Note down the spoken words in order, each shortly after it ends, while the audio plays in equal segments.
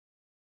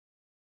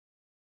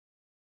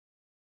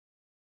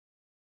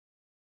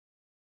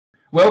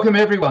Welcome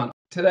everyone.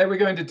 Today we're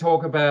going to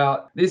talk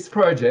about this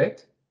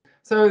project.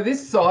 So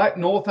this site,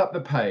 north up the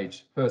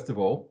page, first of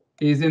all,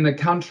 is in the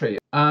country.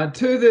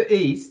 To the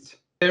east,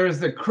 there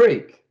is a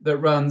creek that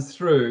runs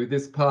through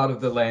this part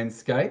of the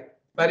landscape,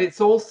 but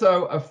it's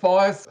also a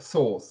fire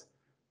source.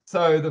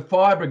 So the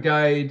fire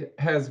brigade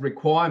has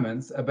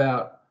requirements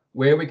about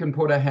where we can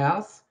put a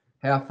house,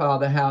 how far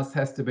the house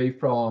has to be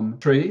from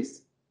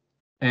trees,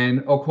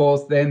 and of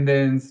course then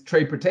there's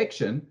tree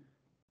protection,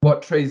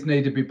 what trees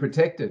need to be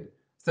protected.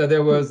 So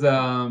there was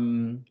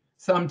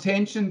some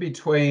tension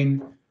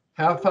between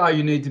how far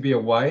you need to be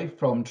away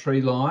from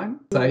tree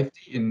line,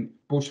 safety in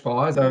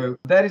bushfires. So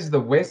that is the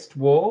west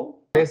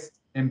wall, west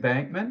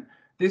embankment.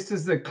 This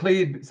is the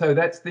cleared, so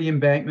that's the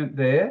embankment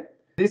there.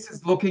 This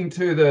is looking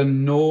to the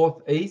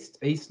northeast,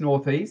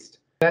 east-northeast.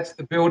 That's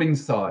the building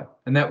site,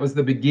 and that was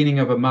the beginning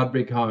of a mud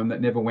brick home that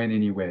never went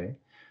anywhere.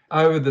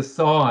 Over the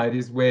side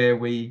is where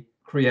we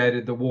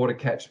created the water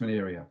catchment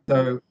area.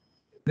 So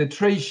the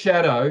tree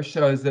shadow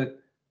shows that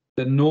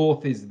the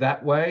north is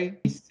that way,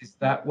 east is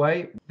that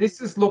way.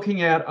 This is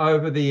looking out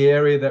over the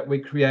area that we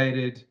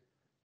created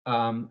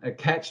a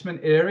catchment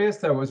area,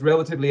 so it was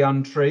relatively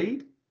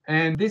untreed.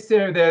 And this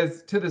area,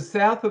 there's to the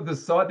south of the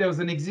site, there was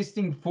an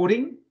existing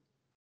footing,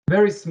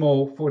 very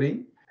small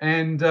footing.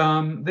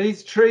 And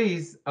these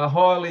trees are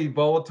highly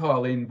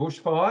volatile in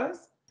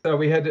bushfires. So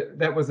we had,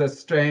 that was a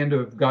strand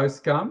of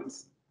ghost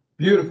gums,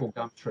 beautiful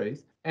gum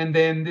trees. And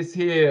then this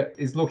here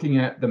is looking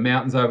at the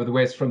mountains over the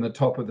west from the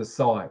top of the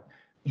site.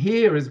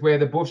 Here is where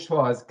the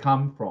bushfires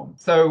come from.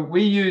 So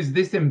we use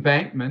this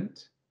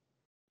embankment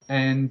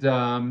and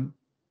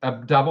a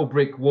double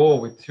brick wall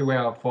with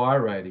 2-hour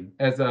fire rating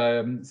as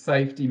a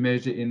safety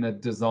measure in the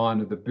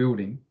design of the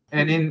building.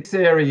 And in this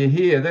area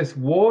here, this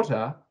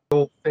water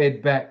all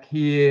fed back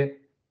here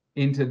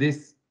into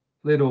this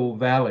little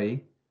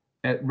valley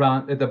at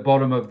the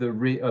bottom of the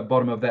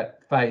bottom of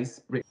that face,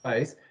 brick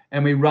face,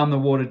 and we run the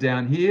water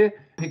down here,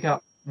 pick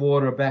up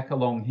water back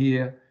along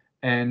here,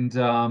 and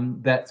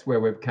that's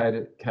where we've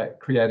created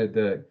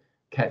the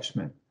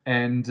catchment.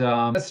 And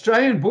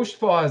Australian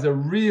bushfires are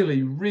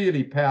really,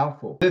 really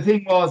powerful. The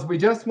thing was, we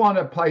just want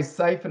a place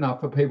safe enough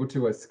for people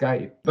to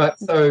escape. But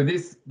so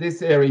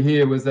this area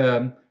here was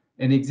an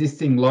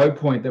existing low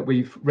point that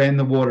we ran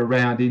the water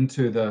around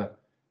into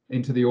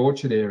the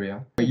orchard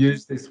area. We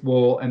used this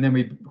wall, and then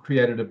we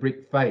created a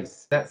brick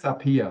face. That's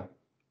up here.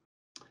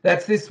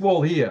 That's this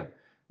wall here.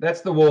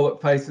 That's the wall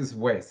that faces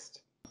west.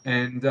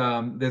 And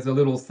there's a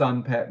little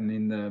sun pattern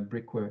in the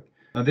brickwork.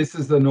 Now this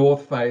is the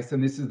north face,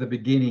 and this is the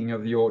beginning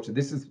of the orchard.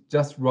 This is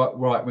just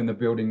right when the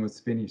building was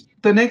finished.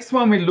 The next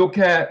one we look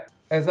at,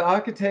 as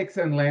architects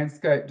and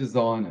landscape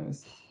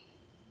designers,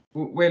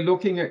 we're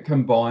looking at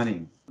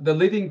combining. The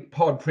living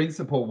pod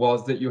principle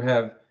was that you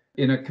have,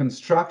 in a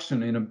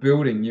construction, in a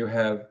building, you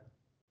have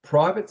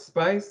private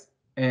space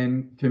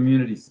and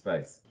community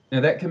space.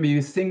 Now that can be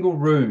a single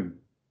room.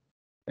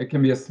 It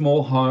can be a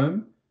small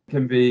home. It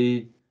can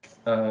be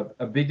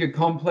a bigger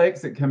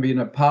complex. It can be an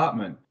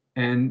apartment.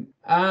 And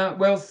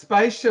well,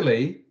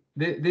 spatially,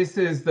 this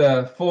is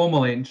the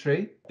formal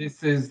entry.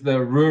 This is the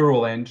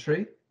rural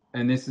entry.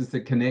 And this is the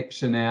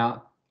connection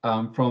out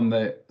from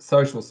the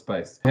social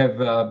space. We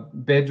have a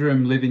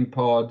bedroom living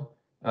pod,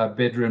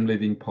 bedroom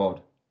living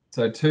pod.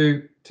 So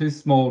two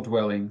small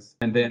dwellings.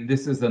 And then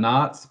this is an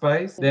art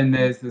space. Then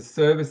there's the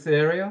service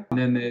area. And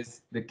then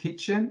there's the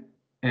kitchen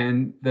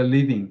and the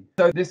living.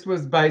 So this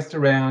was based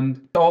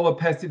around solar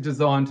passive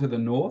design to the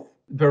north.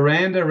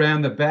 Veranda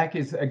around the back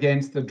is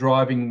against the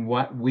driving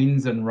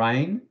winds and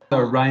rain. So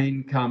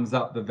rain comes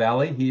up the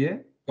valley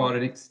here. Got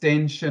an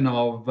extension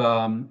of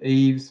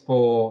eaves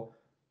for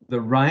the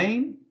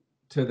rain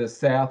to the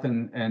south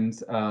and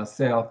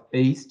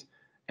southeast,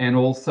 and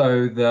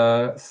also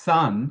the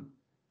sun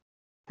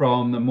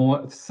from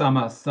the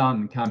summer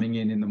sun coming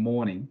in the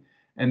morning.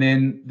 And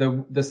then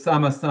the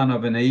summer sun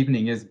of an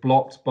evening is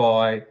blocked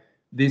by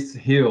this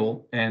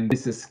hill and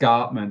this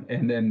escarpment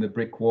and then the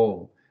brick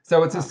wall.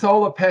 So it's a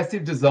solar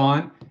passive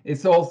design.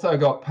 It's also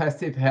got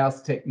passive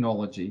house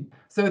technology.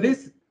 So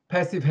this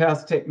passive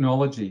house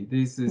technology,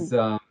 this is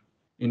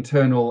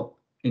internal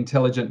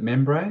intelligent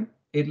membrane.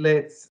 It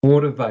lets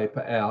water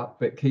vapor out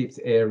but keeps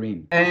air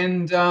in.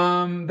 And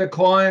the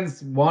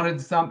clients wanted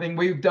something.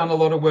 We've done a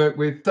lot of work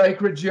with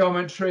sacred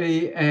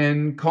geometry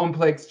and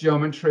complex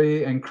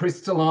geometry and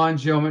crystalline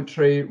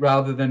geometry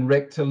rather than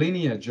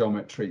rectilinear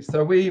geometry.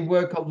 So we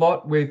work a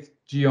lot with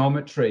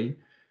geometry,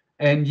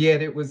 and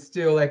yet it was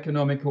still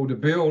economical to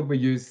build. We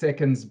use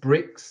seconds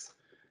bricks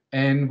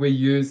and we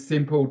use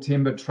simple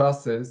timber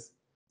trusses.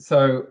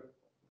 So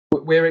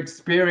we're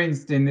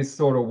experienced in this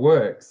sort of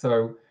work.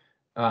 So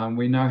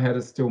we know how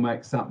to still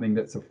make something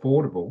that's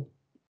affordable.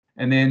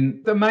 And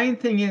then the main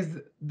thing is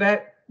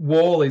that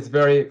wall is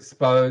very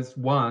exposed,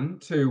 one,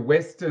 to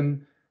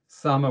western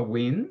summer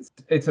winds.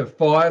 It's a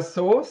fire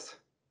source.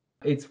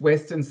 It's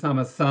western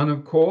summer sun,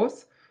 of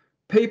course.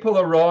 People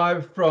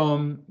arrive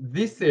from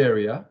this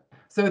area.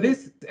 So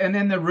this, and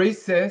then the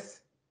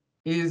recess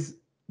is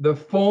the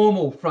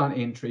formal front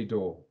entry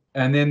door.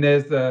 And then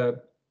there's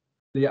the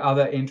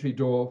other entry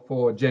door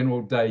for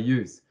general day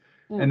use.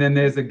 And then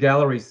there's a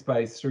gallery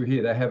space through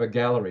here. They have a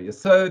gallery.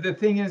 So the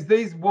thing is,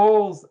 these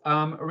walls,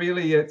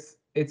 really, it's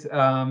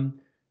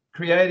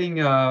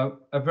creating a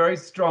very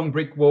strong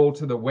brick wall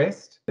to the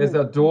west. There's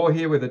a door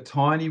here with a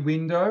tiny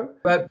window,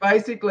 but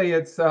basically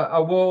it's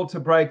a wall to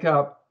break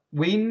up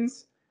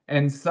winds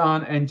and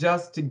sun and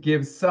just to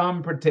give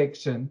some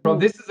protection.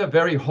 This is a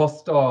very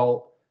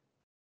hostile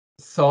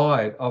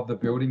side of the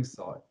building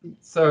site.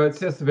 So it's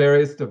just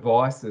various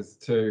devices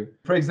to,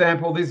 for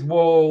example, this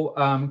wall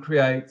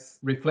creates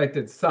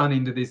reflected sun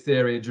into this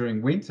area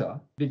during winter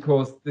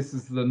because this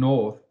is the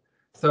north.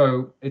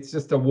 So it's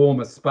just a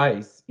warmer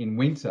space in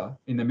winter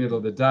in the middle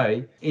of the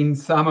day. In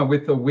summer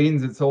with the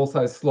winds, it's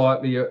also a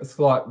slight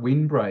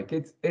windbreak.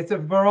 It's a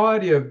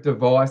variety of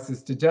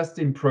devices to just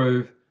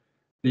improve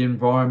the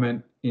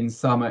environment in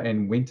summer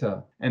and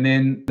winter. And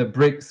then the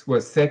bricks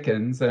were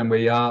seconds, and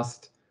we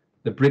asked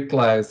the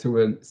bricklayers who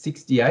were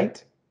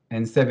 68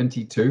 and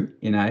 72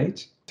 in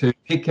age to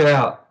pick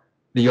out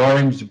the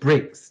orange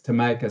bricks to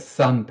make a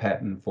sun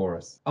pattern for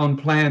us. On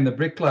plan, the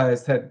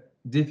bricklayers had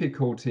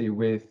difficulty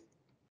with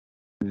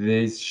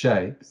these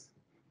shapes,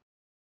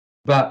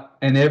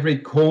 and every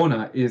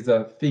corner is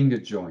a finger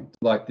joint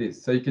like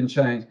this. So you can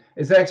change.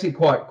 It's actually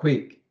quite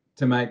quick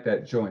to make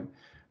that joint.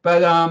 But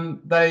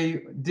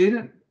they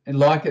didn't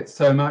like it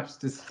so much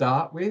to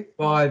start with.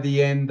 By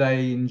the end,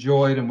 they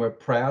enjoyed and were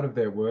proud of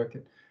their work.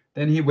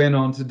 Then he went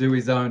on to do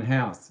his own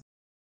house.